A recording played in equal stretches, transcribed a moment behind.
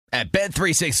At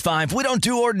Bet365, we don't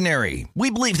do ordinary. We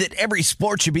believe that every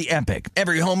sport should be epic.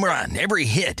 Every home run, every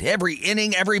hit, every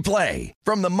inning, every play.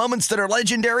 From the moments that are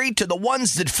legendary to the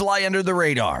ones that fly under the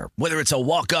radar. Whether it's a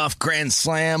walk-off grand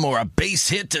slam or a base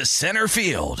hit to center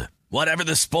field. Whatever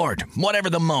the sport, whatever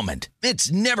the moment.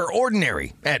 It's never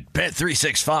ordinary at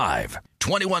Bet365.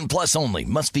 21 plus only.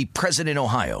 Must be present in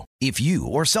Ohio. If you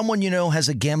or someone you know has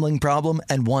a gambling problem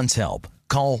and wants help,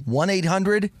 call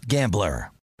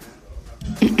 1-800-GAMBLER.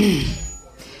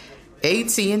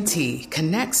 AT&T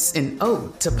connects an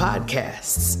ode to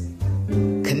podcasts.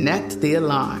 Connect the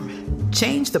alarm.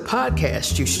 Change the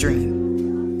podcast you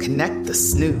stream. Connect the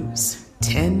snooze.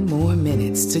 10 more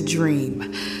minutes to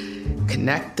dream.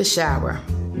 Connect the shower.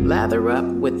 Lather up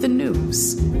with the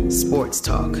news. Sports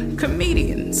talk,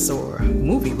 comedians, or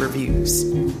movie reviews.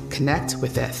 Connect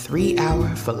with that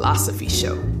 3-hour philosophy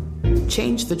show.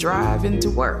 Change the drive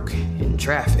into work in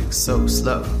traffic so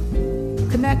slow.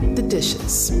 Connect the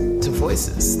dishes to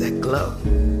voices that glow.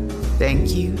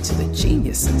 Thank you to the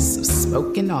geniuses of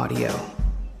spoken audio.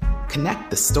 Connect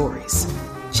the stories.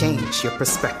 Change your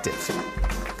perspective.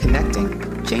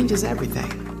 Connecting changes everything.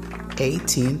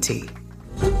 AT&T.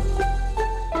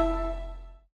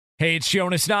 Hey, it's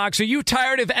Jonas Knox. Are you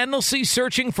tired of endlessly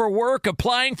searching for work,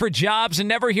 applying for jobs, and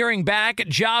never hearing back?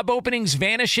 Job openings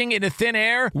vanishing into thin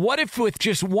air? What if with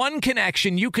just one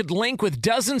connection, you could link with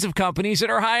dozens of companies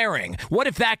that are hiring? What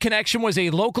if that connection was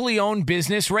a locally owned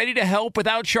business ready to help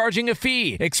without charging a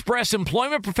fee? Express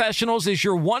Employment Professionals is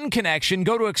your one connection.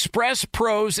 Go to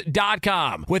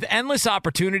expresspros.com. With endless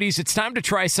opportunities, it's time to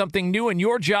try something new in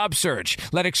your job search.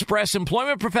 Let Express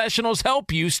Employment Professionals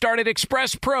help you. Start at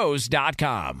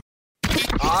expresspros.com.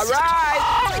 All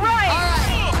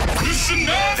right. Listen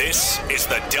up. This is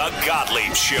the Doug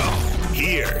Gottlieb Show.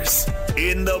 Here's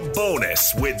In the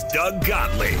Bonus with Doug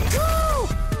Gottlieb.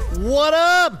 What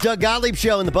up? Doug Gottlieb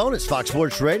Show in the Bonus, Fox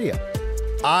Sports Radio.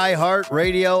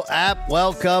 iHeartRadio app,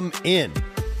 welcome in.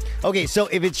 Okay, so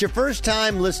if it's your first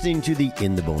time listening to the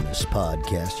In the Bonus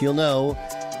podcast, you'll know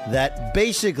that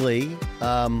basically,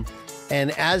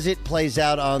 and as it plays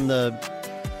out on the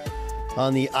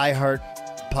iHeart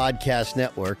Podcast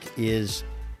Network, is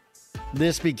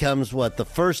this becomes what, the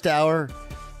first hour,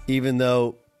 even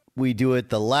though we do it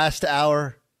the last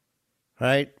hour,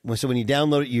 right? So when you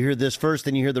download it, you hear this first,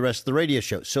 then you hear the rest of the radio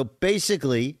show. So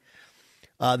basically,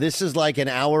 this is like an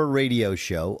hour radio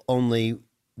show, only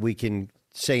we can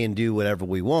say and do whatever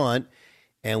we want,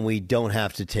 and we don't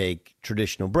have to take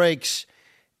traditional breaks,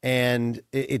 and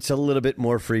it's a little bit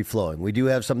more free-flowing. We do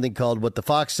have something called What the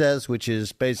Fox Says, which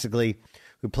is basically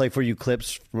we play for you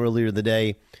clips from earlier in the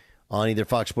day on either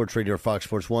Fox Sports Radio or Fox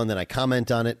Sports 1. Then I comment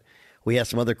on it. We have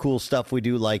some other cool stuff we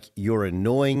do, like You're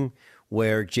Annoying,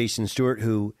 where Jason Stewart,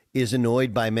 who is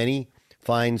annoyed by many,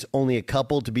 finds only a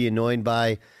couple to be annoyed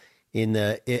by on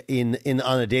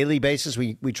a daily basis.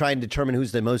 We try and determine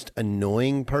who's the most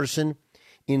annoying person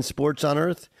in sports on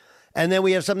earth. And then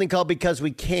we have something called Because We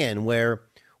Can, where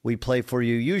we play for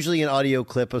you usually an audio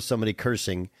clip of somebody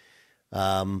cursing,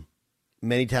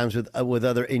 many times with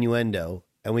other innuendo,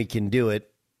 and we can do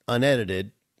it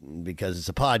unedited because it's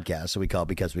a podcast, so we call it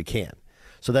Because We Can.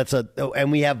 So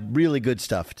and we have really good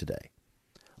stuff today.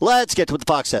 Let's get to what the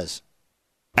Fox says.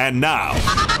 And now,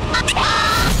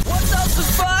 What does the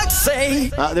fox say?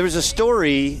 There was a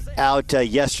story out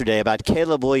yesterday about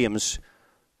Caleb Williams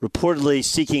reportedly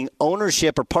seeking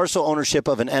ownership or partial ownership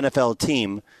of an NFL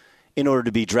team in order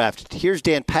to be drafted. Here's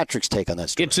Dan Patrick's take on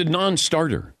that story. It's a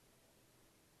non-starter.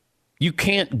 You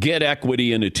can't get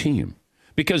equity in a team,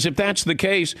 because if that's the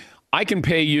case, I can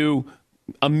pay you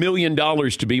 $1 million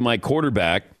to be my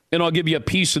quarterback, and I'll give you a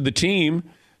piece of the team.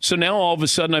 So now all of a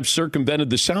sudden I've circumvented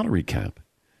the salary cap.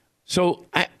 So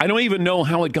I don't even know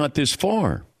how it got this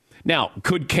far. Now,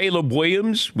 could Caleb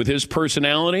Williams, with his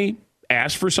personality,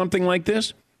 ask for something like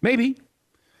this? Maybe.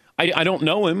 I don't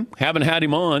know him, haven't had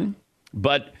him on,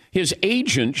 but his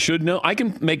agent should know. I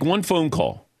can make one phone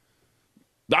call.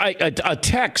 A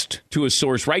text to a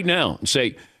source right now and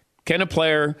say, can a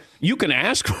player, you can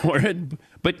ask for it,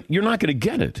 but you're not going to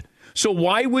get it. So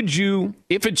why would you,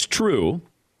 if it's true,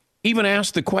 even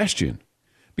ask the question?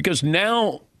 Because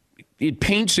now it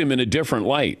paints him in a different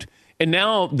light. And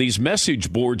now these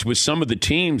message boards with some of the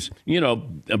teams,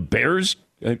 Bears,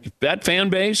 that fan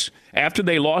base, after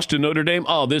they lost to Notre Dame,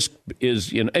 this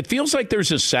is, it feels like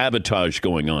there's a sabotage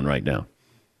going on right now.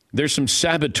 There's some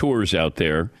saboteurs out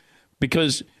there.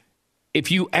 Because if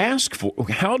you ask for,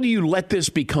 how do you let this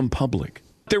become public?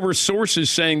 There were sources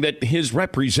saying that his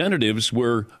representatives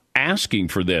were asking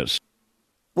for this.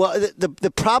 Well,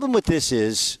 the problem with this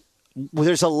is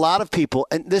there's a lot of people,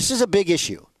 and this is a big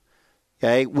issue,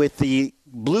 okay, with the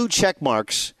blue check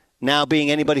marks now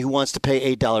being anybody who wants to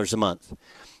pay $8 a month.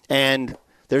 And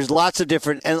there's lots of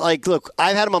different – and, like, look,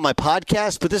 I've had him on my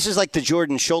podcast, but this is like the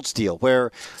Jordan Schultz deal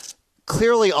where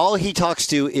clearly all he talks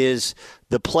to is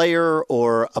the player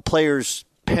or a player's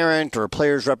parent or a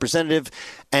player's representative.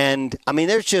 And, I mean,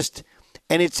 there's just –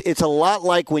 and it's a lot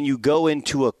like when you go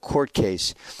into a court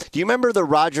case. Do you remember the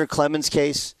Roger Clemens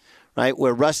case? Right,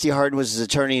 where Rusty Hardin was his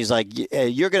attorney, he's like,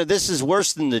 this is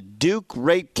worse than the Duke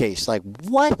rape case. Like,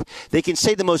 what? They can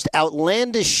say the most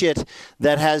outlandish shit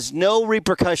that has no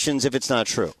repercussions if it's not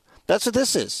true. That's what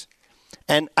this is.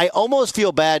 And I almost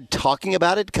feel bad talking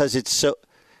about it because it's so,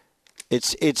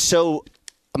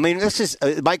 I mean, this is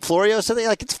Mike Florio something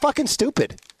like, it's fucking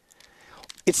stupid.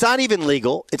 It's not even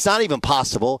legal. It's not even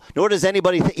possible. Nor does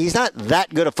anybody think he's not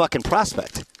that good a fucking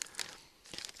prospect.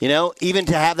 You know, even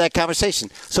to have that conversation.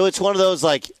 So it's one of those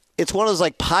like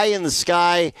pie in the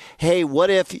sky. Hey, what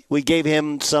if we gave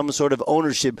him some sort of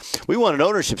ownership? We want an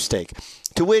ownership stake.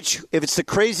 To which, if it's the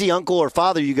crazy uncle or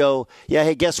father, you go, yeah,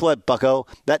 hey, guess what, bucko?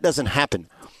 That doesn't happen.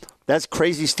 That's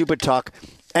crazy, stupid talk.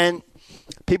 And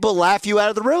people laugh you out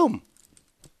of the room.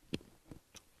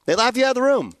 They laugh you out of the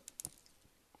room.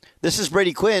 This is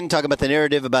Brady Quinn talking about the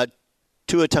narrative about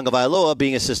Tua Tagovailoa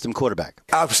being a system quarterback.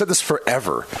 I've said this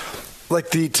forever.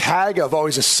 Like the tag of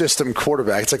always a system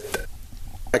quarterback, it's like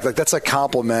that's a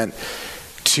compliment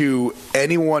to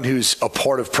anyone who's a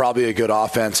part of probably a good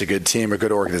offense, a good team, a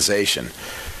good organization.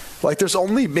 Like there's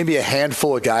only maybe a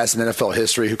handful of guys in NFL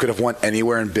history who could have went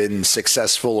anywhere and been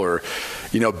successful or,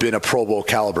 been a Pro Bowl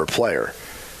caliber player.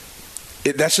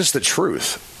 That's just the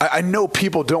truth. I know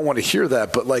people don't want to hear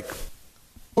that, but like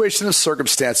situation of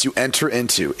circumstance you enter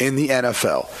into in the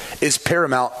NFL is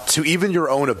paramount to even your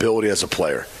own ability as a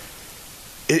player.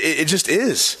 It just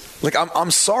is. Like, I'm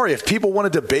sorry. If people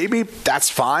want to debate me, that's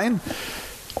fine.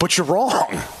 But you're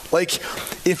wrong. Like,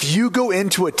 if you go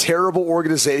into a terrible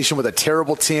organization with a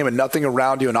terrible team and nothing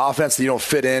around you, an offense that you don't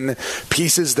fit in,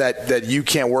 pieces that you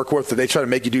can't work with, that they try to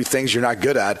make you do things you're not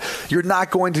good at, you're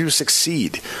not going to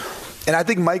succeed. And I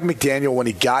think Mike McDaniel, when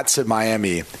he got to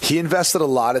Miami, he invested a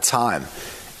lot of time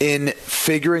in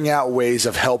figuring out ways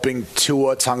of helping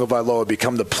Tua Tagovailoa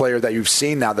become the player that you've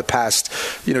seen now the past,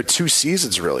 2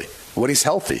 seasons, really, when he's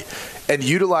healthy. And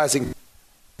utilizing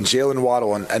Jalen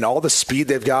Waddle and all the speed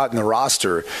they've got in the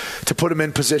roster to put him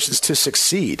in positions to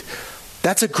succeed.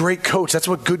 That's a great coach. That's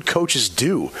what good coaches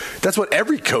do. That's what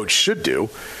every coach should do.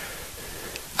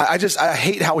 I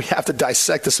hate how we have to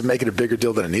dissect this and make it a bigger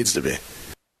deal than it needs to be.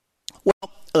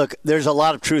 Well, look, there's a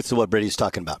lot of truth to what Brady's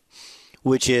talking about,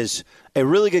 which is a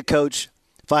really good coach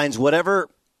finds whatever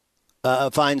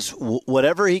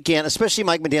he can, especially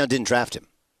Mike McDaniel didn't draft him.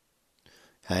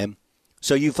 Okay?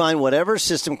 So you find whatever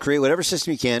system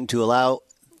you can to allow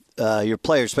your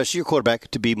player, especially your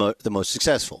quarterback, to be the most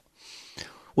successful.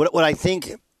 What I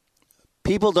think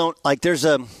people don't like, there's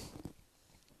a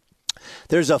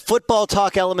football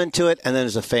talk element to it, and then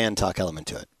there's a fan talk element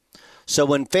to it. So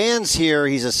when fans hear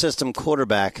he's a system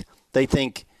quarterback, they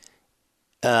think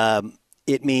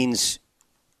it means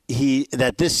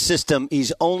that this system,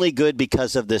 he's only good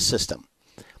because of this system.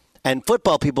 And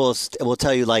football people will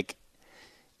tell you, like,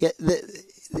 yeah,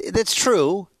 that's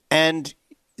true. And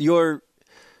your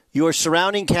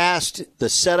surrounding cast, the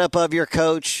setup of your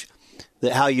coach,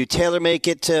 how you tailor make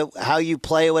it to how you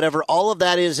play, whatever, all of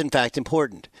that is, in fact,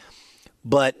 important.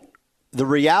 But the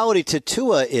reality to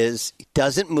Tua is he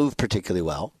doesn't move particularly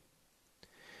well.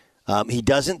 He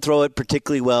doesn't throw it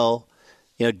particularly well,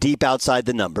 deep outside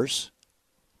the numbers.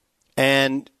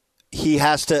 And he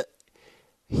has to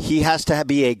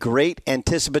be a great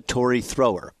anticipatory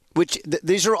thrower, which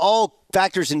these are all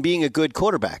factors in being a good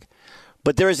quarterback.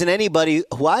 But there isn't anybody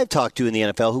who I've talked to in the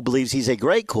NFL who believes he's a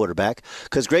great quarterback,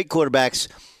 because great quarterbacks,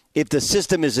 if the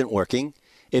system isn't working,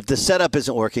 if the setup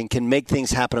isn't working, can make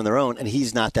things happen on their own, and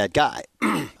he's not that guy.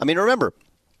 I mean, remember,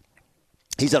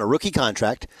 he's on a rookie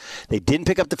contract. They didn't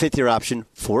pick up the fifth-year option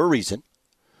for a reason.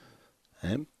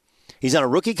 Okay? He's on a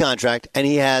rookie contract, and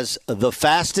he has the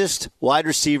fastest wide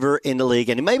receiver in the league,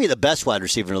 and he may be the best wide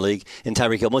receiver in the league in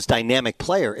Tyreek Hill, most dynamic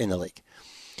player in the league,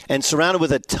 and surrounded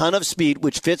with a ton of speed,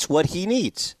 which fits what he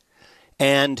needs.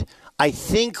 And I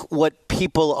think what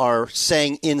people are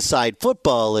saying inside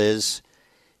football is,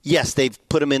 yes, they've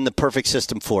put him in the perfect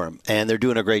system for him, and they're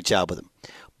doing a great job with him.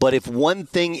 But if one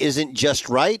thing isn't just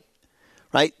right,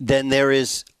 then there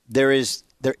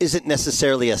isn't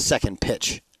necessarily a second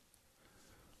pitch.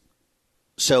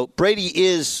 So Brady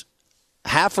is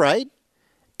half right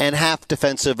and half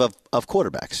defensive of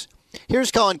quarterbacks.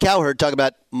 Here's Colin Cowherd talking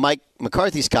about Mike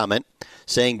McCarthy's comment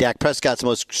saying Dak Prescott's the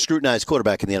most scrutinized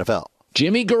quarterback in the NFL.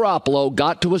 Jimmy Garoppolo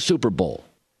got to a Super Bowl.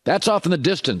 That's off in the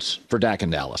distance for Dak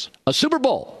in Dallas. A Super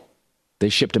Bowl. They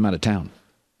shipped him out of town.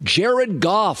 Jared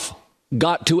Goff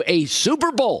got to a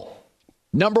Super Bowl.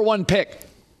 Number 1 pick.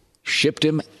 Shipped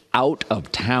him out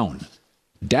of town.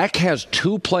 Dak has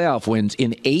 2 playoff wins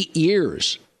in 8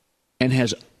 years and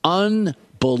has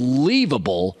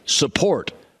unbelievable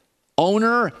support.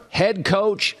 Owner, head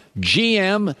coach,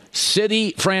 GM,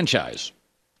 city, franchise.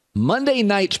 Monday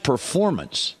night's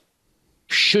performance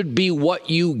should be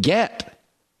what you get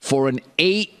for an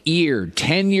 8-year,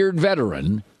 tenured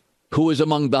veteran who is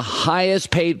among the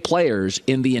highest paid players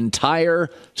in the entire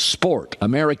sport,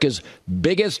 America's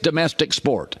biggest domestic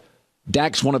sport.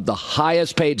 Dak's one of the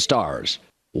highest paid stars.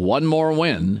 1 more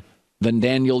win than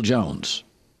Daniel Jones.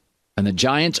 And the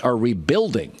Giants are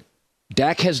rebuilding.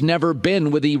 Dak has never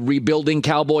been with a rebuilding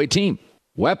Cowboy team.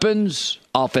 Weapons,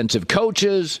 offensive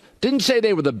coaches. Didn't say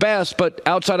they were the best, but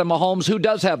outside of Mahomes, who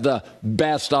does have the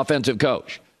best offensive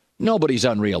coach? Nobody's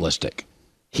unrealistic.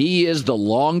 He is the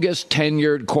longest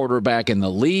tenured quarterback in the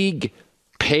league,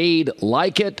 paid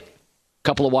like it,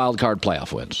 couple of wild card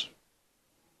playoff wins.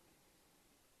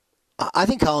 I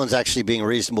think Colin's actually being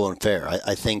reasonable and fair.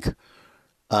 I think,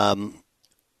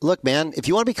 look, man, if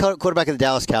you want to be quarterback of the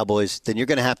Dallas Cowboys, then you're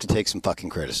going to have to take some fucking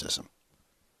criticism.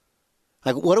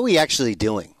 Like, what are we actually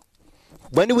doing?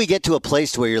 When do we get to a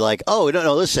place where you're like, oh,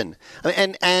 no, listen.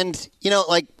 And you know,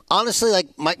 like, honestly,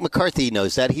 like, Mike McCarthy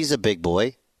knows that. He's a big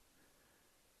boy.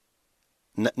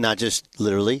 Not just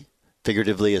literally,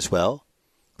 figuratively as well.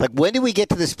 Like, when do we get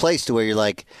to this place to where you're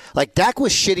like Dak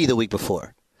was shitty the week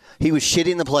before. He was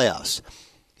shitty in the playoffs.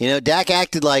 You know, Dak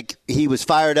acted like he was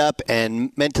fired up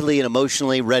and mentally and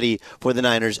emotionally ready for the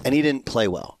Niners, and he didn't play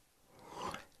well.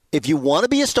 If you want to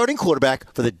be a starting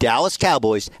quarterback for the Dallas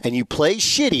Cowboys and you play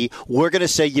shitty, we're going to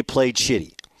say you played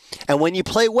shitty. And when you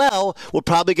play well, we're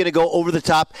probably going to go over the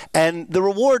top, and the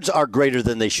rewards are greater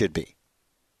than they should be.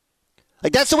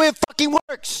 Like, that's the way it fucking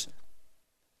works.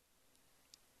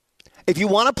 If you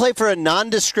want to play for a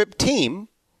nondescript team,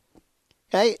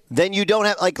 okay, then you don't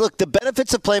have, like, look, the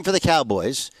benefits of playing for the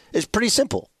Cowboys is pretty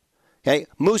simple. Okay,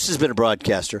 Moose has been a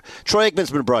broadcaster. Troy Aikman's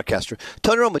been a broadcaster.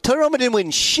 Tony Romo didn't win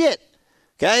shit.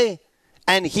 Okay,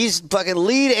 and he's fucking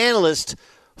lead analyst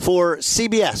for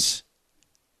CBS.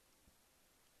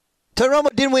 Tony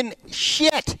Romo didn't win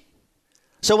shit.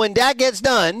 So when Dak gets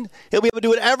done, he'll be able to do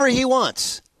whatever he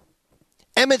wants.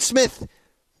 Emmitt Smith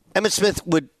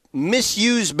would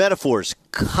misuse metaphors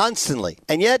constantly,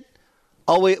 and yet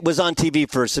always was on TV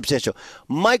for substantial.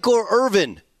 Michael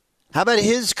Irvin, how about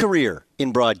his career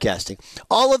in broadcasting?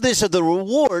 All of this are the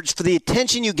rewards for the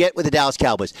attention you get with the Dallas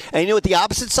Cowboys. And you know what the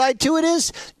opposite side to it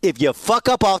is? If you fuck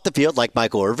up off the field, like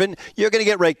Michael Irvin, you're going to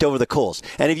get raked over the coals.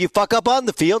 And if you fuck up on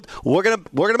the field, we're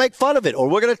gonna make fun of it, or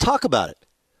we're going to talk about it.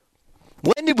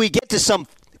 When did we get to some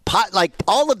pot, like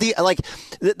all of the, like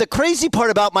the crazy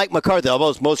part about Mike McCarthy,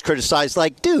 almost most criticized,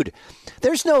 like, dude,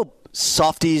 there's no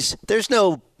softies, there's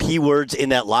no P words in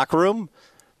that locker room.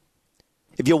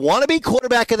 If you want to be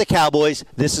quarterback of the Cowboys,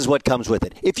 this is what comes with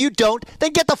it. If you don't,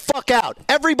 then get the fuck out.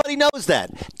 Everybody knows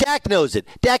that. Dak knows it.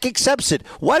 Dak accepts it.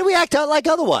 Why do we act out like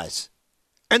otherwise?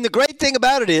 And the great thing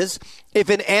about it is, if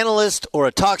an analyst or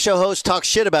a talk show host talks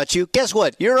shit about you, guess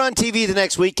what? You're on TV the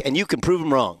next week, and you can prove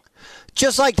them wrong.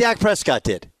 Just like Dak Prescott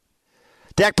did.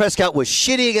 Dak Prescott was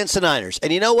shitty against the Niners.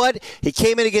 And you know what? He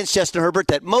came in against Justin Herbert,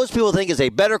 that most people think is a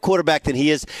better quarterback than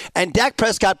he is. And Dak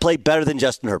Prescott played better than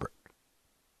Justin Herbert.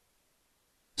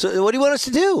 So what do you want us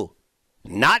to do?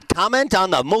 Not comment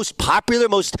on the most popular,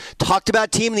 most talked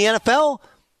about team in the NFL?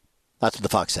 That's what the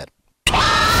Fox said.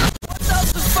 What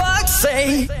does the Fox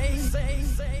say?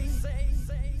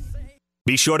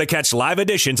 Be sure to catch live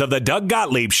editions of the Doug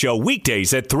Gottlieb Show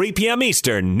weekdays at 3 p.m.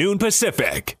 Eastern, noon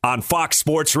Pacific, on Fox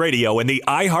Sports Radio and the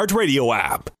iHeartRadio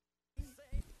app.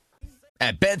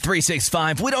 At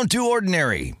Bet365, we don't do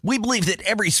ordinary. We believe that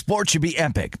every sport should be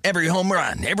epic. Every home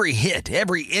run, every hit,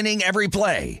 every inning, every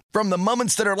play. From the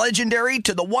moments that are legendary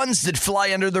to the ones that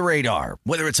fly under the radar.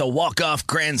 Whether it's a walk-off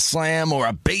grand slam or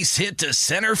a base hit to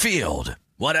center field.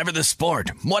 Whatever the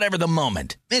sport, whatever the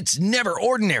moment. It's never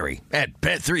ordinary at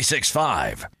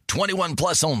Bet365. 21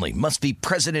 plus only. Must be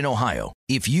present in Ohio.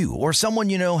 If you or someone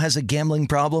you know has a gambling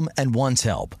problem and wants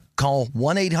help, call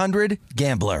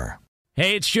 1-800-GAMBLER.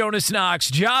 Hey, it's Jonas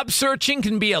Knox. Job searching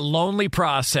can be a lonely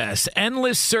process.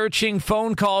 Endless searching,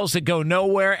 phone calls that go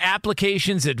nowhere,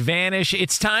 applications that vanish.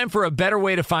 It's time for a better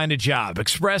way to find a job.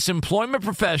 Express Employment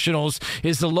Professionals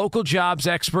is the local jobs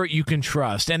expert you can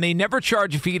trust, and they never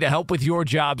charge a fee to help with your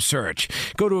job search.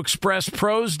 Go to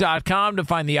expresspros.com to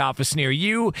find the office near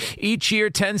you. Each year,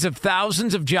 tens of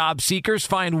thousands of job seekers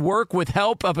find work with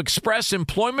help of Express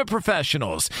Employment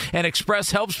Professionals, and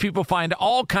Express helps people find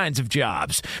all kinds of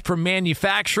jobs, from manufacturing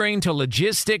manufacturing to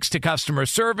logistics to customer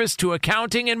service to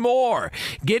accounting and more.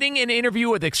 Getting an interview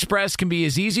with Express can be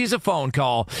as easy as a phone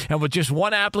call. And with just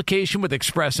one application with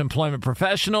Express Employment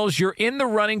Professionals, you're in the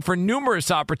running for numerous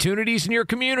opportunities in your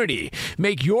community.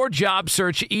 Make your job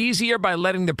search easier by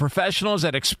letting the professionals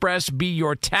at Express be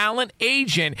your talent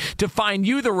agent to find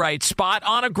you the right spot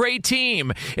on a great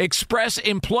team. Express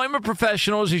Employment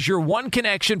Professionals is your one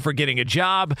connection for getting a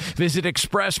job. Visit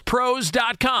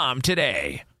expresspros.com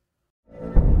today.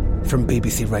 From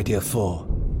BBC Radio 4,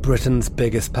 Britain's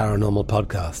biggest paranormal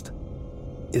podcast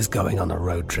is going on a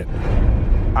road trip.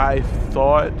 I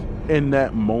thought in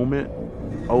that moment,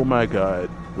 oh my God,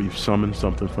 we've summoned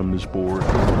something from this board.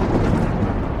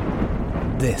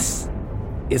 This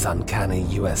is Uncanny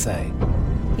USA.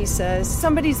 He says,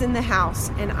 somebody's in the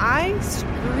house, and I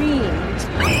screamed.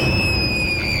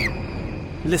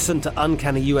 Listen to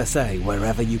Uncanny USA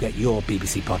wherever you get your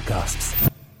BBC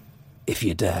podcasts, if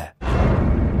you dare.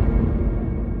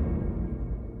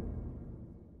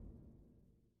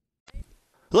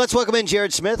 Let's welcome in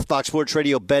Jared Smith, Fox Sports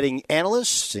Radio betting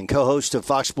analyst and co-host of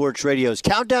Fox Sports Radio's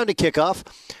Countdown to Kickoff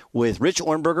with Rich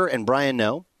Ornberger and Brian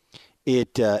Noe.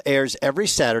 It airs every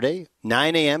Saturday,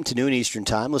 9 a.m. to noon Eastern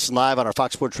Time. Listen live on our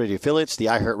Fox Sports Radio affiliates, the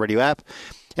iHeartRadio app,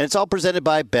 and it's all presented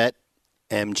by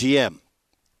BetMGM.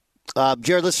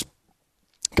 Jared, let's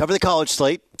cover the college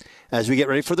slate as we get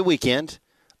ready for the weekend.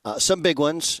 Some big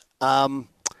ones. I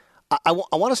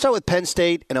want to start with Penn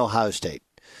State and Ohio State.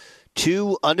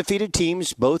 Two undefeated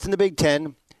teams, both in the Big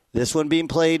Ten. This one being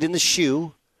played in the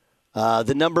Shoe.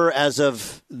 The number as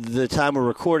of the time we're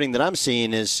recording that I'm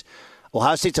seeing is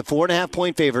Ohio State's a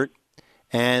 4.5-point favorite,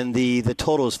 and the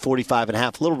total is 45.5.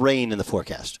 A little rain in the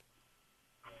forecast.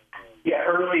 Yeah,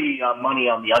 early money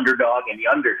on the underdog and the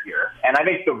under here. And I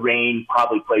think the rain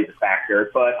probably plays a factor.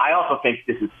 But I also think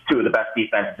this is two of the best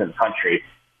defenses in the country.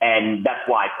 And that's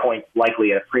why points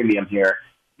likely at a premium here.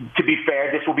 To be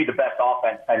fair, this will be the best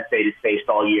offense Penn State has faced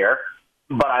all year.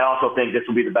 But I also think this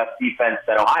will be the best defense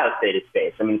that Ohio State has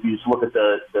faced. I mean, if you just look at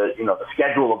the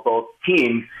schedule of both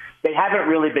teams, they haven't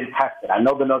really been tested. I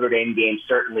know the Notre Dame game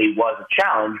certainly was a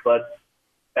challenge, but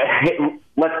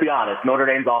let's be honest, Notre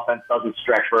Dame's offense doesn't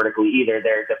stretch vertically either.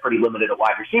 They're pretty limited at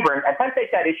wide receiver. And Penn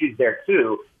State's had issues there,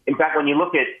 too. In fact, when you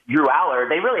look at Drew Aller,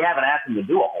 they really haven't asked him to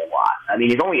do a whole lot. I mean,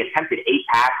 he's only attempted 8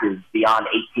 passes beyond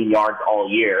 18 yards all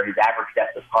year. His average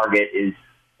depth of target is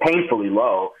painfully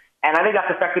low. And I think that's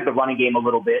affected the running game a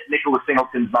little bit. Nicholas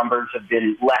Singleton's numbers have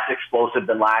been less explosive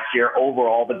than last year.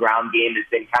 Overall, the ground game has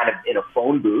been kind of in a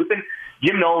phone booth. And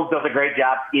Jim Knowles does a great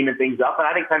job scheming things up, and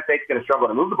I think Penn State's going to struggle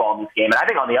to move the ball in this game. And I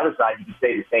think on the other side, you can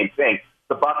say the same thing.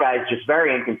 The Buckeyes just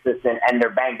very inconsistent, and they're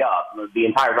banged up. The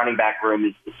entire running back room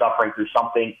is suffering through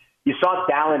something. You saw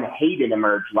Dallin Hayden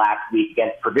emerge last week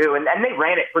against Purdue, and they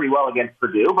ran it pretty well against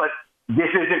Purdue, but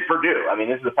this isn't Purdue. I mean,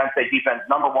 this is the Penn State defense,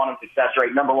 number one in success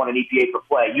rate, number one in EPA per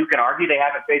play. You can argue they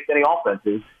haven't faced any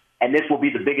offenses, and this will be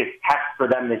the biggest test for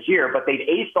them this year, but they've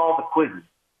aced all the quizzes.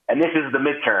 And this is the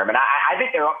midterm. And I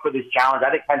think they're up for this challenge.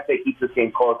 I think Penn State keeps this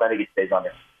game close. I think it stays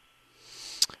under.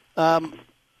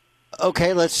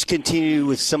 Okay, let's continue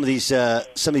with some of these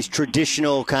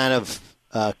traditional kind of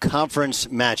conference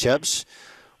matchups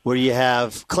where you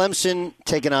have Clemson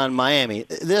taking on Miami.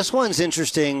 This one's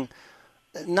interesting,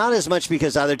 not as much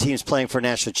because either team's playing for a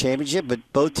national championship, but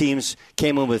both teams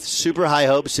came in with super high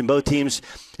hopes, and both teams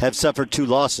have suffered 2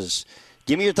 losses.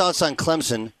 Give me your thoughts on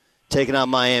Clemson taking on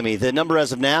Miami. The number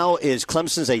as of now is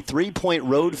Clemson's a 3-point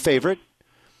road favorite.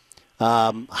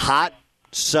 Hot,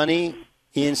 sunny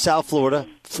in South Florida.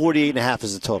 48.5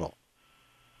 is the total.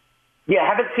 Yeah, I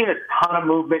haven't seen a ton of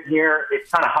movement here. It's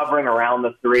kind of hovering around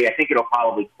the 3. I think it'll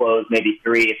probably close maybe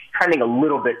 3. It's trending a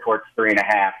little bit towards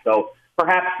 3.5. So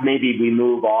perhaps maybe we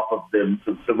move off of the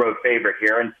road favorite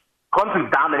here. And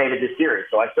Clemson's dominated this series,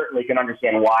 so I certainly can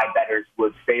understand why bettors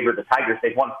would favor the Tigers.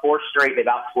 They've won 4 straight. They've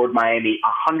outscored Miami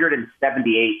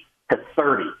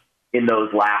 178-30 in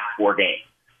those last 4 games.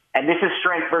 And this is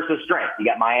strength versus strength. You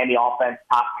got Miami offense,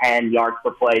 top 10 yards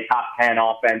per play, top 10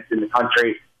 offense in the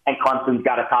country, and Clemson's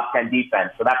got a top 10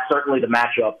 defense. So that's certainly the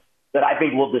matchup that I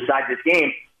think will decide this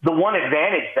game. The one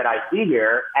advantage that I see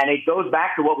here, and it goes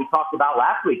back to what we talked about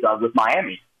last week, Doug, with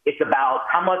Miami, it's about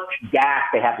how much gas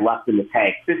they have left in the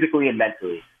tank, physically and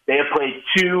mentally. They have played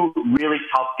 2 really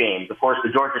tough games. Of course,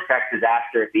 the Georgia Tech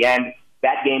disaster at the end,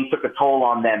 that game took a toll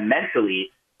on them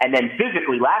mentally. And then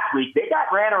physically, last week, they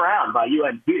got ran around by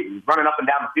UNC. He was running up and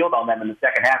down the field on them in the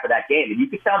second half of that game. And you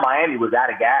could tell Miami was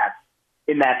out of gas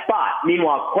in that spot.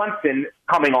 Meanwhile, Clemson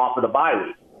coming off of the bye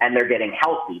week, and they're getting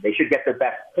healthy. They should get their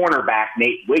best cornerback,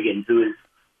 Nate Wiggins, who is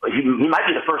he might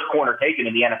be the first corner taken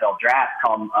in the NFL draft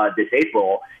come this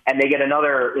April, and they get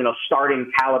another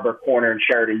starting caliber corner in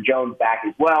Sheridan Jones back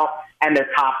as well, and their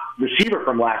top receiver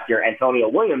from last year, Antonio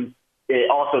Williams, is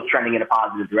also trending in a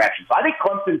positive direction. So I think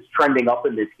Clemson's trending up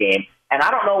in this game, and I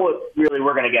don't know what really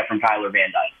we're going to get from Tyler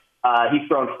Van Dyke. He's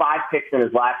thrown 5 picks in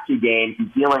his last 2 games. He's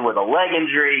dealing with a leg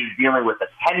injury. He's dealing with a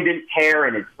tendon tear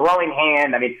in his throwing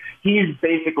hand. I mean, he's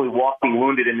basically walking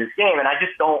wounded in this game, and I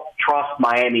just don't trust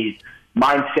Miami's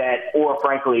mindset or,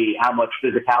 frankly, how much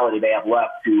physicality they have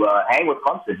left to hang with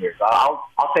Clemson here. So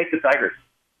I'll take the Tigers.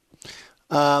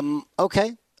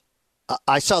 Okay.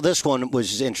 I saw this one,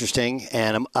 which is interesting,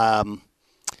 and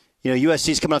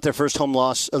USC's coming off their first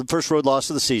road loss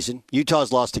of the season.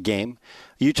 Utah's lost a game.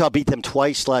 Utah beat them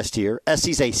twice last year.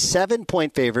 SC's a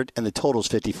 7-point favorite, and the total's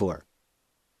 54.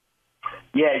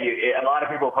 Yeah, a lot of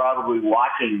people probably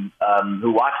watching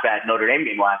who watched that Notre Dame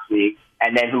game last week,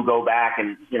 and then who go back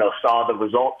and saw the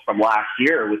results from last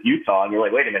year with Utah, and you're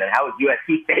like, wait a minute, how is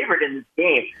USC favored in this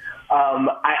game?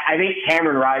 I think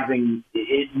Cameron Rising,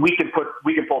 we can pull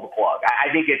the plug.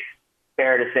 I think it's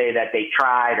fair to say that they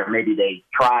tried, or maybe they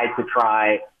tried to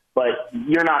try, but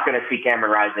you're not going to see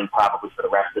Cameron Rising probably for the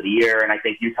rest of the year. And I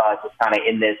think Utah is just kind of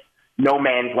in this no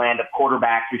man's land of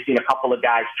quarterbacks. We've seen a couple of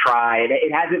guys try, and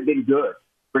it hasn't been good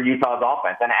for Utah's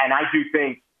offense. And I do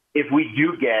think if we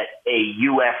do get a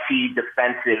USC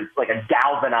defensive, like a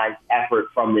galvanized effort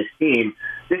from this team,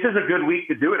 this is a good week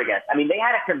to do it against. I mean, they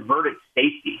had a converted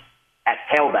safety at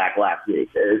tailback last week.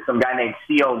 Some guy named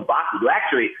Sion Baki, who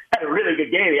actually had a really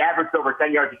good game. He averaged over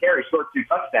 10 yards a carry, scored 2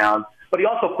 touchdowns, but he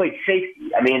also played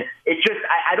safety. I mean, it's just,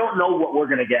 I don't know what we're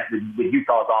going to get with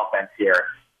Utah's offense here.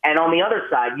 And on the other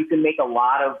side, you can make a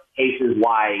lot of cases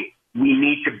why we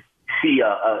need to see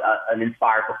an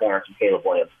inspired performance from Caleb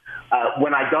Williams.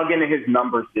 When I dug into his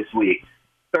numbers this week,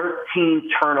 13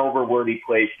 turnover-worthy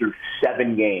plays through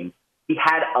 7 games. He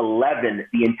had 11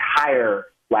 the entire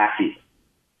last season.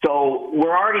 So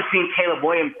we're already seeing Caleb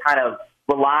Williams kind of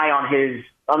rely on his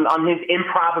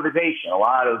improvisation, a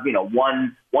lot of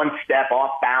one step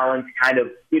off balance, kind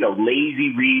of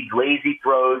lazy reads, lazy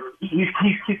throws. He's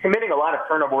committing a lot of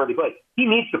turnover-worthy plays. He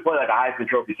needs to play like a Heisman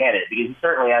Trophy candidate because he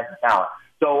certainly has the talent.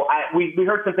 So we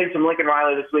heard some things from Lincoln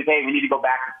Riley this week. Hey, we need to go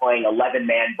back to playing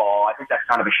 11-man ball. I think that's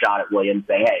kind of a shot at Williams,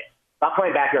 saying, hey, stop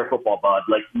playing backyard football, bud.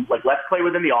 Like let's play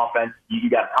within the offense.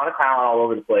 You got a ton of talent all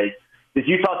over the place. This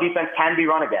Utah defense can be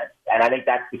run against, and I think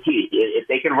that's the key. If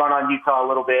they can run on Utah a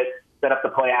little bit, set up the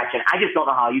play action, I just don't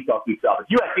know how Utah keeps up.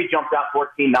 If USC jumps out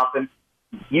 14-0,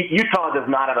 Utah does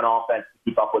not have an offense to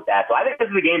keep up with that. So I think this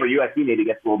is a game where USC maybe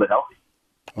gets a little bit healthy.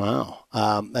 Wow.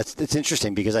 That's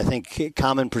interesting because I think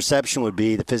common perception would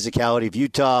be the physicality of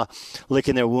Utah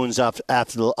licking their wounds off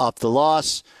the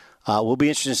loss. We'll be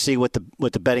interested to see what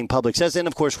the betting public says, and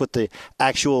of course what the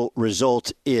actual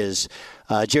result is.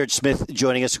 Jared Smith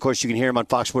joining us. Of course, you can hear him on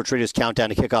Fox Sports Radio's Countdown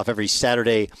to Kickoff every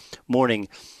Saturday morning.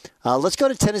 Let's go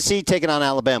to Tennessee taking on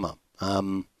Alabama.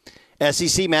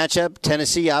 SEC matchup.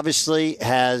 Tennessee obviously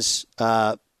has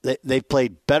they've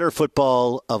played better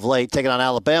football of late, taking on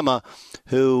Alabama,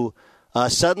 who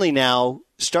suddenly now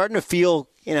starting to feel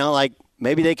like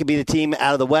maybe they could be the team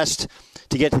out of the West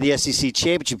to get to the SEC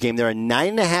championship game. They're a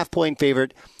 9.5-point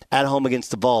favorite at home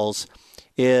against the Vols.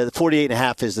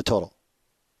 48.5 is the total.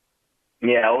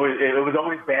 Yeah, it was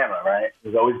always Bama, right? It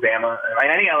was always Bama.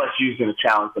 I think LSU's going to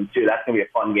challenge them, too. That's going to be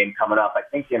a fun game coming up, I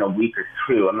think, in a week or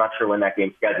 2. I'm not sure when that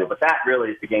game's scheduled, but that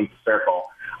really is the game to circle.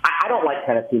 I don't like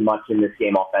Tennessee much in this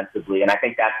game offensively, and I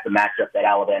think that's the matchup that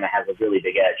Alabama has a really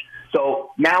big edge. So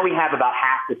now we have about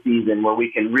half the season where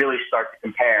we can really start to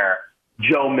compare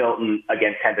Joe Milton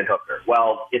against Hendon Hooker.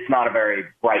 Well, it's not a very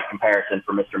bright comparison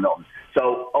for Mr. Milton.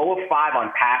 So 0 of 5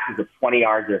 on passes of 20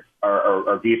 yards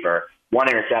or deeper, 1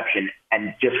 interception,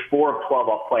 and just 4 of 12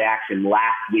 off play action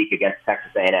last week against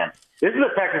Texas A&M. This is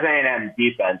a Texas A&M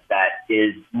defense that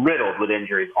is riddled with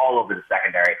injuries all over the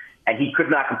secondary, and he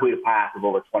could not complete a pass of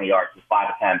over 20 yards with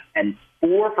 5 attempts, and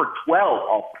 4 for 12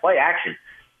 off play action.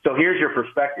 So here's your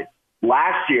perspective.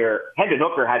 Last year, Hendon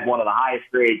Hooker had one of the highest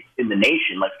grades in the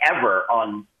nation, like ever,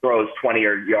 on throws 20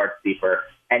 yards deeper,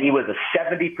 and he was a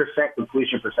 70%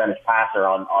 completion percentage passer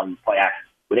on play action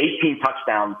with 18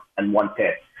 touchdowns and 1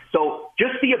 pick. So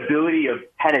just the ability of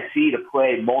Tennessee to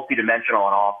play multidimensional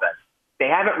on offense. They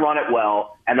haven't run it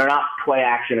well, and they're not play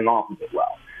actioning off of it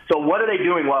well. So what are they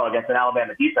doing well against an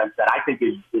Alabama defense that I think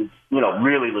is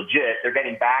really legit? They're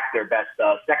getting back their best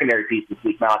secondary piece this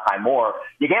week, Malachi Moore.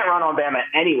 You can't run on Bama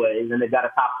anyways, and they've got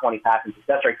a top 20 passing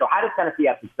success rate. So how does Tennessee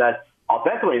have success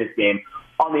offensively in this game?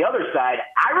 On the other side,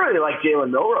 I really like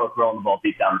Jalen Milroe throwing the ball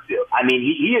deep down the field. I mean,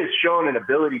 he has shown an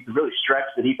ability to really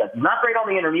stretch the defense. He's not great on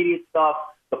the intermediate stuff,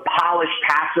 the polished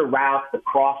passer routes, the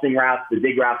crossing routes, the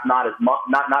dig routes, not as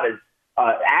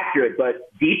accurate, but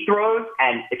deep throws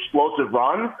and explosive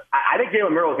runs. I think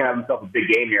Jalen Murrell is going to have himself a big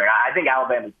game here. I think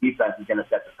Alabama's defense is going to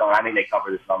set the tone. I think they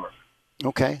cover this number.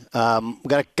 Okay. We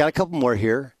got a couple more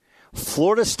here.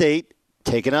 Florida State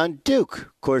taking on Duke.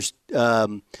 Of course,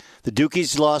 the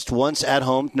Dukies lost once at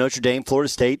home to Notre Dame. Florida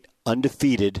State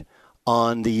undefeated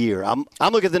on the year. I'm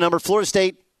looking at the number. Florida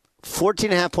State,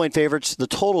 14.5-point favorites. The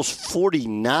total's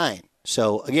 49.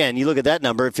 So, again, you look at that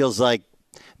number, it feels like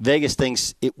Vegas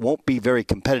thinks it won't be very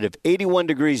competitive. 81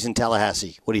 degrees in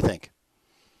Tallahassee. What do you think?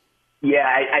 Yeah,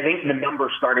 I think the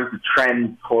number's starting to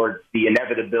trend towards the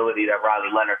inevitability that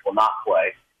Riley Leonard will not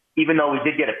play. Even though we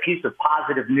did get a piece of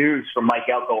positive news from Mike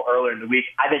Elko earlier in the week,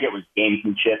 I think it was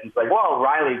gamesmanship. He's like, well,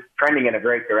 Riley's trending in a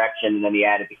great direction, and then he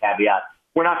added the caveat,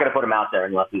 we're not going to put him out there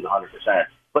unless he's 100%.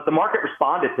 But the market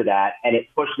responded to that, and it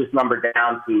pushed this number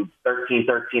down to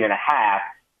 13.5.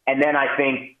 And then I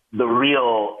think the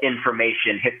real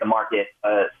information hit the market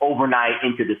overnight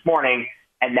into this morning,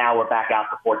 and now we're back out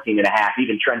to 14.5,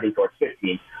 even trending towards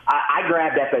 15. I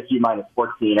grabbed FSU minus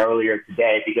 14 earlier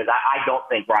today because I don't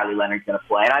think Riley Leonard's going to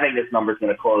play, and I think this number's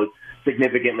going to close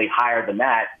significantly higher than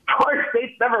that. Florida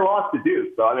State's never lost to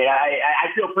Duke, so I mean,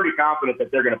 I feel pretty confident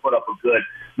that they're going to put up a good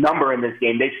number in this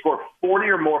game. They scored 40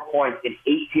 or more points in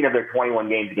 18 of their 21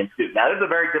 games against Duke. Now, this is a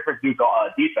very different Duke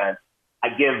defense. I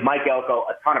give Mike Elko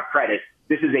a ton of credit.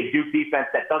 This is a Duke defense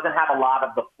that doesn't have a lot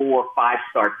of the 4- or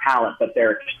 5-star talent, but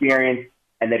they're experienced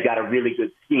and they've got a really good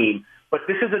scheme. But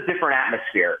this is a different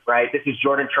atmosphere, right? This is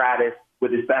Jordan Travis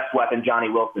with his best weapon, Johnny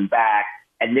Wilson, back.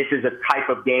 And this is a type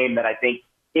of game that I think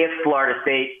if Florida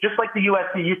State, just like the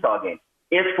USC-Utah game,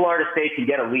 if Florida State can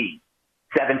get a lead,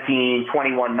 17,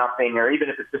 21, nothing, or even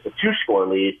if it's just a 2-score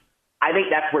lead, I think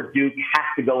that's where Duke has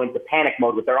to go into panic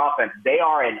mode with their offense. They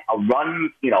are in a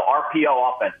run,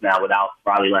 RPO offense now without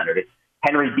Riley Leonard. It's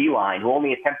Henry Beeline, who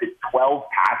only attempted 12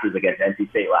 passes against NC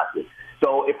State last week.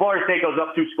 So if Florida State goes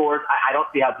up 2 scores, I don't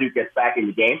see how Duke gets back in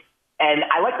the game. And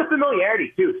I like the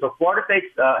familiarity, too. So Florida State's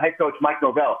head coach, Mike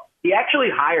Norvell, he actually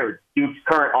hired Duke's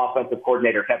current offensive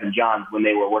coordinator, Kevin Johns, when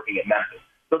they were working at Memphis.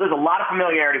 So there's a lot of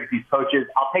familiarity with these coaches.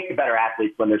 I'll take the better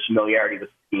athletes when there's familiarity with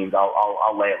the teams.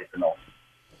 I'll lay it with the Knowles.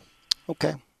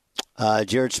 Okay.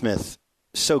 Jared Smith,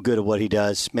 so good at what he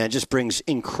does. Man, just brings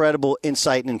incredible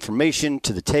insight and information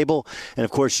to the table. And, of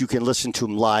course, you can listen to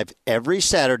him live every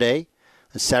Saturday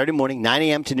morning, 9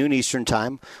 a.m. to noon Eastern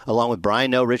time, along with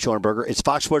Brian Noe, Rich Ornberger. It's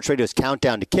Fox Sports Radio's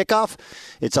Countdown to Kickoff.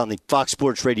 It's on the Fox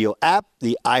Sports Radio app,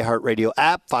 the iHeartRadio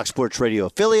app, Fox Sports Radio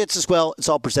affiliates as well. It's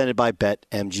all presented by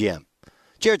BetMGM.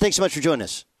 Jared, thanks so much for joining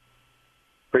us.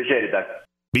 Appreciate it, Doug.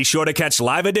 Be sure to catch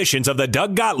live editions of the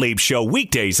Doug Gottlieb Show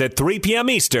weekdays at 3 p.m.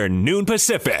 Eastern, noon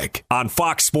Pacific, on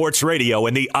Fox Sports Radio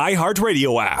and the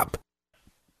iHeartRadio app.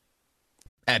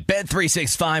 At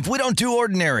Bet365, we don't do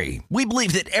ordinary. We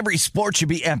believe that every sport should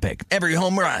be epic. Every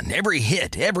home run, every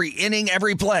hit, every inning,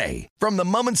 every play. From the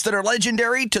moments that are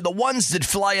legendary to the ones that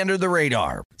fly under the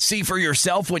radar. See for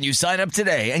yourself when you sign up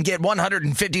today and get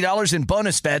 $150 in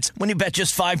bonus bets when you bet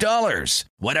just $5.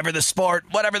 Whatever the sport,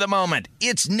 whatever the moment,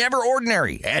 it's never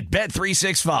ordinary at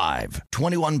Bet365.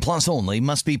 21 plus only.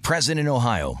 Must be present in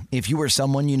Ohio. If you or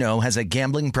someone you know has a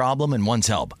gambling problem and wants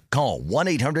help, call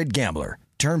 1-800-GAMBLER.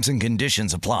 Terms and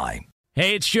conditions apply.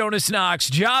 Hey, it's Jonas Knox.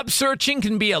 Job searching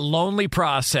can be a lonely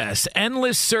process.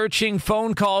 Endless searching,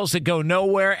 phone calls that go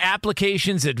nowhere,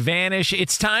 applications that vanish.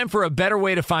 It's time for a better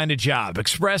way to find a job.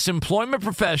 Express Employment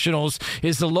Professionals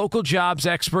is the local jobs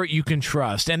expert you can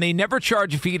trust, and they never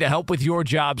charge a fee to help with your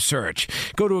job search.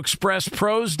 Go to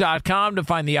expresspros.com to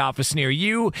find the office near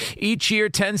you. Each year,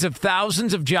 tens of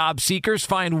thousands of job seekers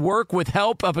find work with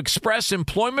help of Express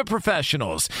Employment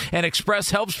Professionals, and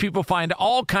Express helps people find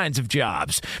all kinds of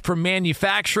jobs, from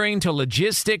manufacturing to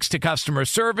logistics to customer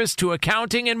service to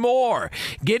accounting and more.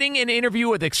 Getting an interview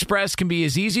with Express can be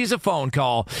as easy as a phone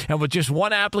call, and with just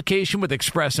one application with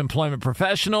Express Employment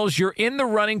Professionals, you're in the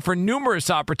running for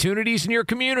numerous opportunities in your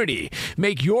community.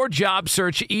 Make your job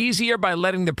search easier by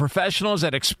letting the professionals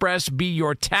at Express be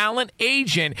your talent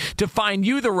agent to find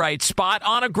you the right spot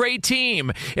on a great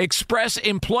team. Express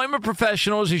Employment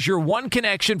Professionals is your one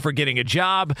connection for getting a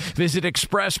job. Visit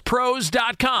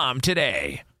expresspros.com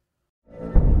today.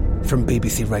 From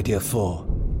BBC Radio 4,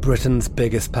 Britain's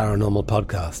biggest paranormal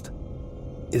podcast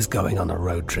is going on a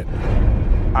road trip.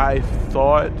 I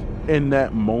thought in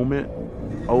that moment,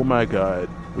 oh my God,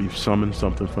 we've summoned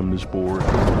something from this board.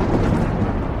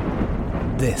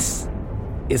 This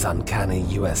is Uncanny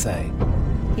USA.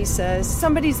 He says,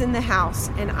 somebody's in the house,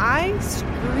 and I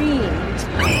screamed.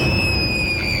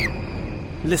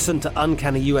 Listen to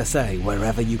Uncanny USA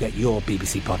wherever you get your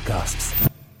BBC podcasts,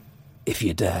 if if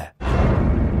you dare.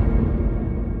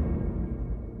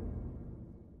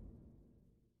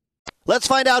 Let's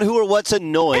find out who or what's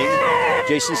annoying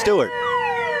Jason Stewart.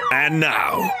 And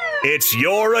now, it's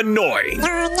your annoying.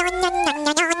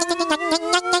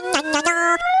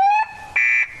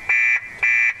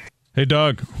 Hey,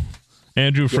 Doug.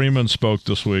 Andrew Freeman spoke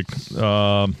this week.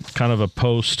 Kind of a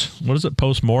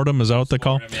post-mortem? Is that what they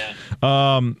call?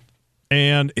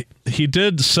 And he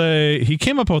did say, he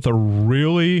came up with a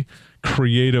really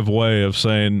creative way of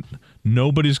saying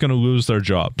nobody's going to lose their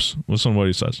jobs. Listen to what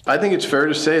he says. I think it's fair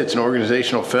to say it's an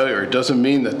organizational failure. It doesn't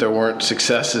mean that there weren't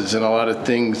successes and a lot of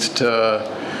things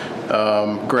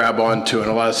to grab onto and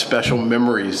a lot of special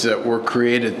memories that were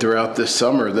created throughout this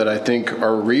summer that I think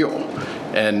are real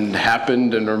and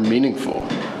happened and are meaningful.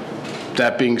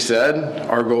 That being said,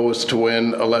 our goal was to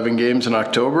win 11 games in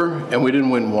October, and we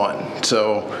didn't win one.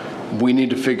 So we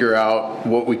need to figure out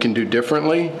what we can do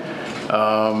differently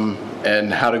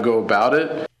and how to go about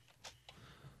it.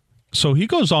 So he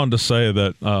goes on to say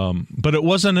that, but it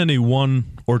wasn't any one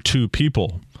or two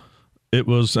people. It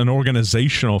was an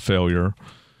organizational failure,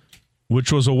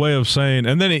 which was a way of saying,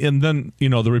 and then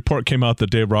the report came out that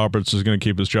Dave Roberts is going to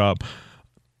keep his job.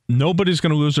 Nobody's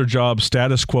going to lose their job.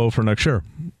 Status quo for next year.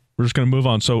 We're just going to move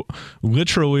on. So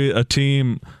literally a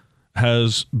team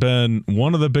has been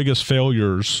one of the biggest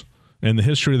failures in the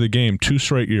history of the game 2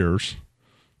 straight years,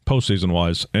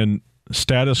 postseason-wise, and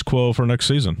status quo for next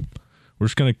season. We're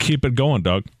just going to keep it going,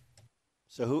 Doug.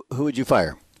 So who would you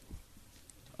fire?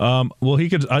 Well, he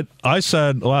could. I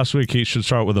said last week he should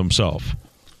start with himself.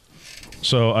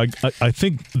 So I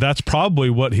think that's probably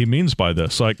what he means by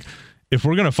this. Like, if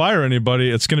we're going to fire anybody,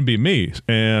 it's going to be me,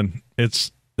 and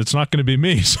it's not going to be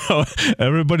me. So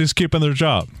everybody's keeping their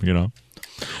job,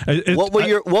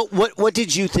 What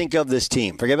did you think of this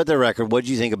team? Forget about the record. What did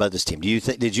you think about this team?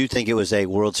 Did you think it was a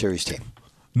World Series team?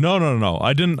 No.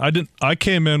 I didn't. I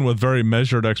came in with very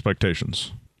measured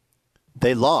expectations.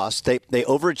 They lost. They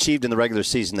overachieved in the regular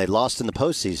season. They lost in the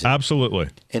postseason. Absolutely.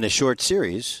 In a short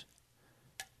series,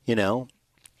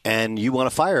 and you want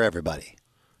to fire everybody.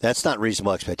 That's not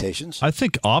reasonable expectations. I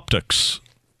think optics,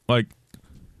 like,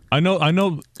 I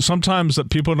know sometimes that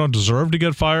people don't deserve to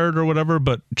get fired or whatever,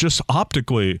 but just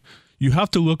optically, you have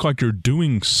to look like you're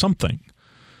doing something.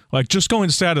 Like, just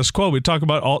going status quo. We talk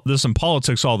about all this in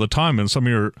politics all the time, and some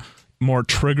of your more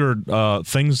triggered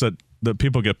things that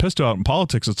people get pissed about in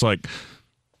politics. It's like,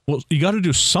 well, you got to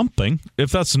do something.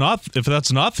 If that's not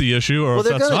the issue, or if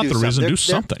that's not the reason, do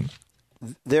something.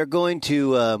 They're going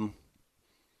to.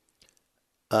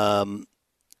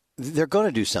 They're going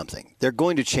to do something. They're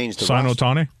going to change the roster.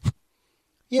 Ohtani?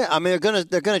 Yeah, I mean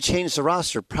they're going to change the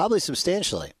roster probably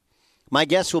substantially. My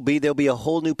guess will be there'll be a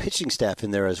whole new pitching staff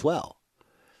in there as well,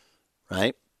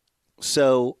 right?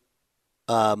 So,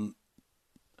 but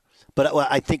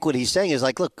I think what he's saying is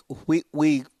like, look, we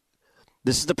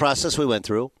this is the process we went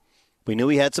through. We knew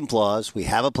we had some flaws. We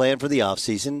have a plan for the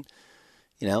offseason,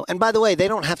 And by the way, they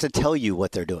don't have to tell you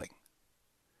what they're doing.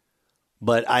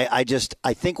 But I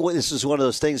think this is one of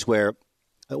those things where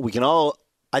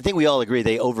I think we all agree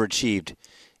they overachieved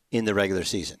in the regular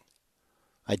season.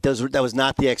 That was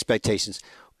not the expectations.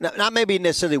 Not maybe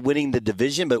necessarily winning the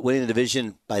division, but winning the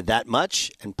division by that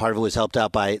much. And part of it was helped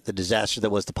out by the disaster that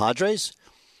was the Padres.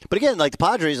 But again, like the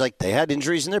Padres, like they had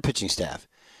injuries in their pitching staff.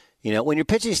 When your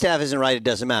pitching staff isn't right, it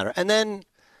doesn't matter. And then,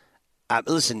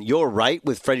 listen, you're right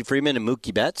with Freddie Freeman and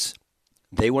Mookie Betts.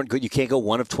 They weren't good. You can't go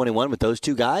 1 of 21 with those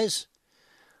two guys.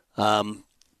 But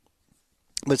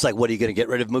it's like, what are you going to get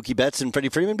rid of Mookie Betts and Freddie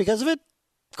Freeman because of it?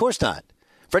 Of course not.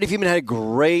 Freddie Freeman had a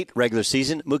great regular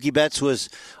season. Mookie Betts was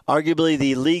arguably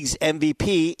the league's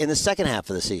MVP in the second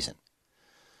half of the season.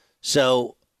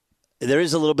 So there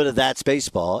is a little bit of that's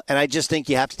baseball, and I just think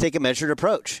you have to take a measured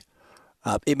approach.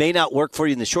 It may not work for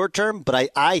you in the short term, but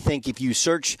I think if you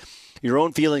search your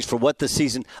own feelings for what the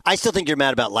season – I still think you're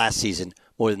mad about last season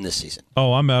more than this season.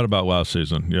 Oh, I'm mad about last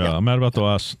season. Yeah. I'm mad about the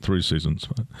last 3 seasons.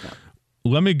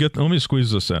 Let me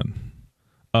squeeze this in.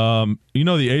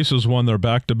 The Aces won their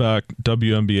back-to-back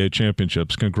WNBA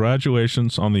championships.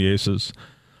 Congratulations on the Aces.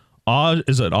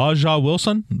 Is it Aja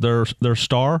Wilson, their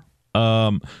star?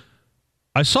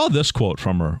 I saw this quote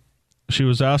from her. She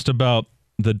was asked about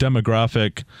the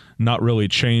demographic not really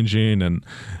changing, and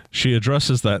she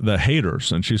addresses the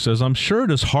haters, and she says, I'm sure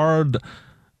it is hard.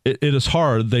 It is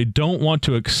hard. They don't want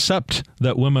to accept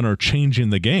that women are changing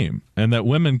the game and that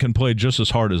women can play just as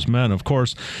hard as men. Of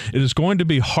course, it is going to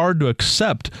be hard to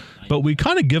accept, but we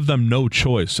kind of give them no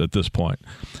choice at this point.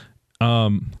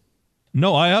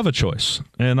 No, I have a choice,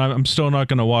 and I'm still not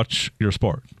going to watch your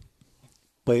sport.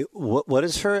 Wait, what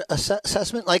is her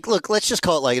assessment? Like, look, let's just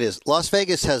call it like it is. Las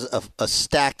Vegas has a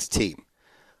stacked team.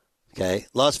 Okay,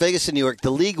 Las Vegas and New York,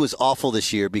 the league was awful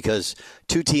this year because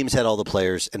two teams had all the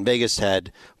players, and Vegas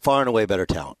had far and away better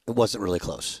talent. It wasn't really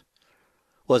close.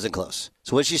 Wasn't close.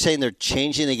 So what's she saying? They're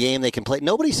changing the game they can play?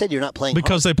 Nobody said you're not playing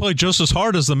because hard. They play just as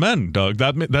hard as the men, Doug.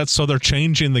 That's so they're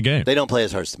changing the game. They don't play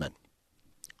as hard as the men.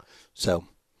 So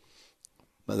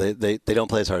they don't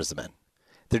play as hard as the men.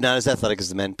 They're not as athletic as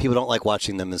the men. People don't like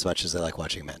watching them as much as they like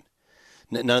watching men.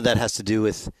 None of that has to do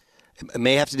with. It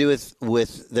may have to do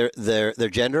with their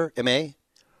gender. It may.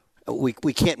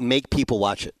 We can't make people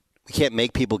watch it. We can't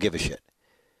make people give a shit.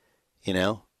 You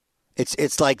know,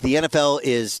 it's like the NFL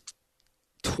is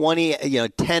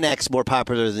 10x more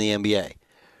popular than the NBA.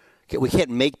 We can't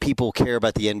make people care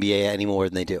about the NBA any more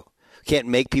than they do. We can't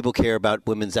make people care about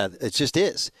women's. It just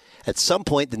is. At some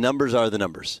point, the numbers are the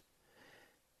numbers,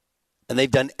 and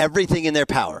they've done everything in their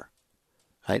power.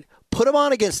 Right? Put them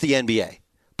on against the NBA.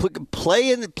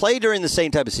 Play during the same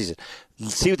type of season.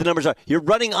 See what the numbers are. You're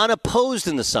running unopposed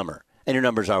in the summer, and your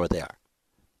numbers are what they are.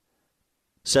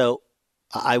 So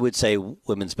I would say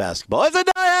women's basketball is a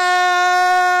diet!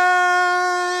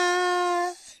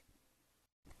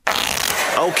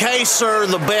 Okay, sir,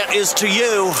 the bet is to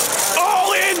you.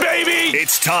 All in, baby!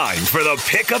 It's time for the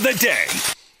pick of the day.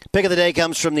 Pick of the day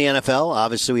comes from the NFL.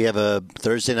 Obviously, we have a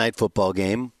Thursday night football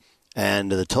game.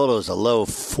 And the total is a low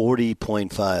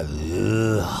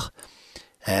 40.5. Ugh.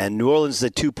 And New Orleans is a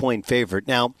 2-point favorite.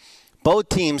 Now, both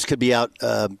teams could be out.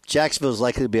 Jacksonville is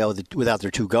likely to be out without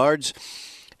their two guards.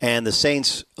 And the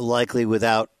Saints likely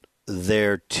without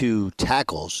their two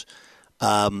tackles.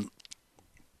 I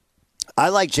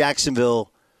like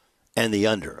Jacksonville and the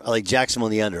under. I like Jacksonville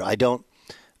and the under. I don't.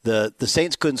 The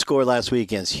Saints couldn't score last week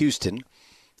against Houston.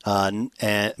 And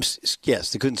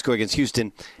yes, they couldn't score against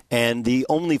Houston. And the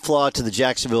only flaw to the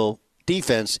Jacksonville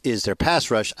defense is their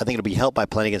pass rush. I think it'll be helped by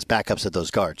playing against backups at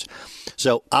those guards.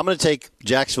 So I'm going to take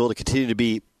Jacksonville to continue to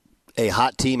be a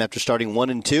hot team after starting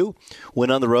 1-2,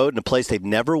 win on the road in a place they've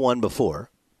never won before.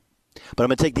 But I'm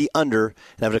going to take the under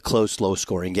and have it a close,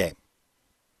 low-scoring game.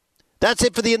 That's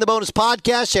it for the In the Bonus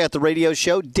podcast. Check out the radio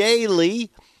show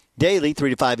daily, 3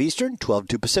 to 5 Eastern, 12 to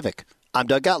 2 Pacific. I'm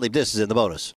Doug Gottlieb. This is In the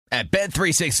Bonus. At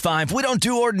Bet365, we don't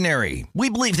do ordinary. We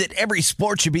believe that every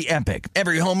sport should be epic.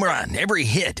 Every home run, every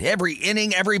hit, every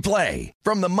inning, every play.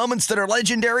 From the moments that are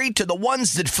legendary to the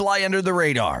ones that fly under the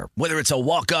radar. Whether it's a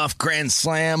walk-off grand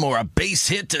slam or a base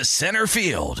hit to center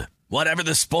field. Whatever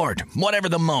the sport, whatever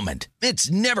the moment.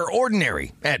 It's never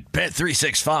ordinary at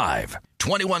Bet365.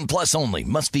 21 plus only.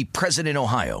 Must be present in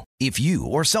Ohio. If you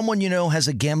or someone you know has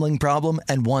a gambling problem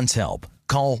and wants help,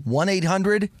 call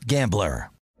 1-800-GAMBLER.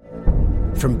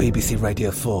 From BBC Radio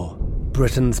 4,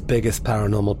 Britain's biggest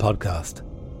paranormal podcast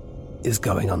is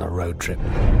going on a road trip.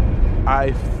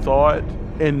 I thought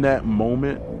in that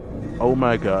moment, oh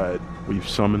my God, we've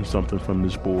summoned something from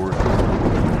this board.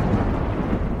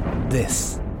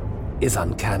 This is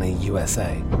Uncanny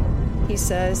USA. He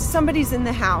says, somebody's in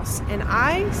the house, and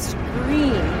I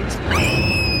screamed.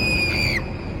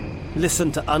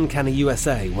 Listen to Uncanny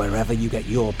USA wherever you get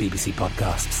your BBC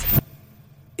podcasts,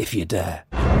 if you dare.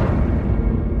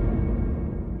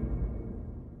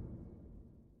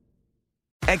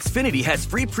 Xfinity has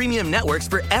free premium networks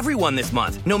for everyone this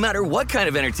month, no matter what kind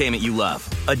of entertainment you love.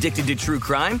 Addicted to true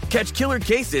crime? Catch killer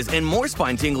cases and more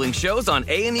spine-tingling shows on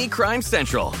A&E Crime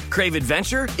Central. Crave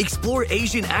adventure? Explore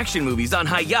Asian action movies on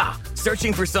Hi-Ya.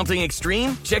 Searching for something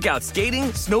extreme? Check out skating,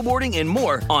 snowboarding, and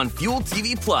more on Fuel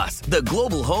TV Plus, the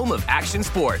global home of action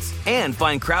sports. And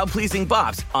find crowd-pleasing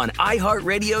bops on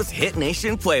iHeartRadio's Hit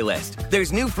Nation playlist.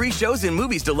 There's new free shows and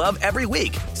movies to love every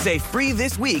week. Say free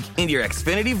this week in your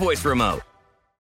Xfinity voice remote.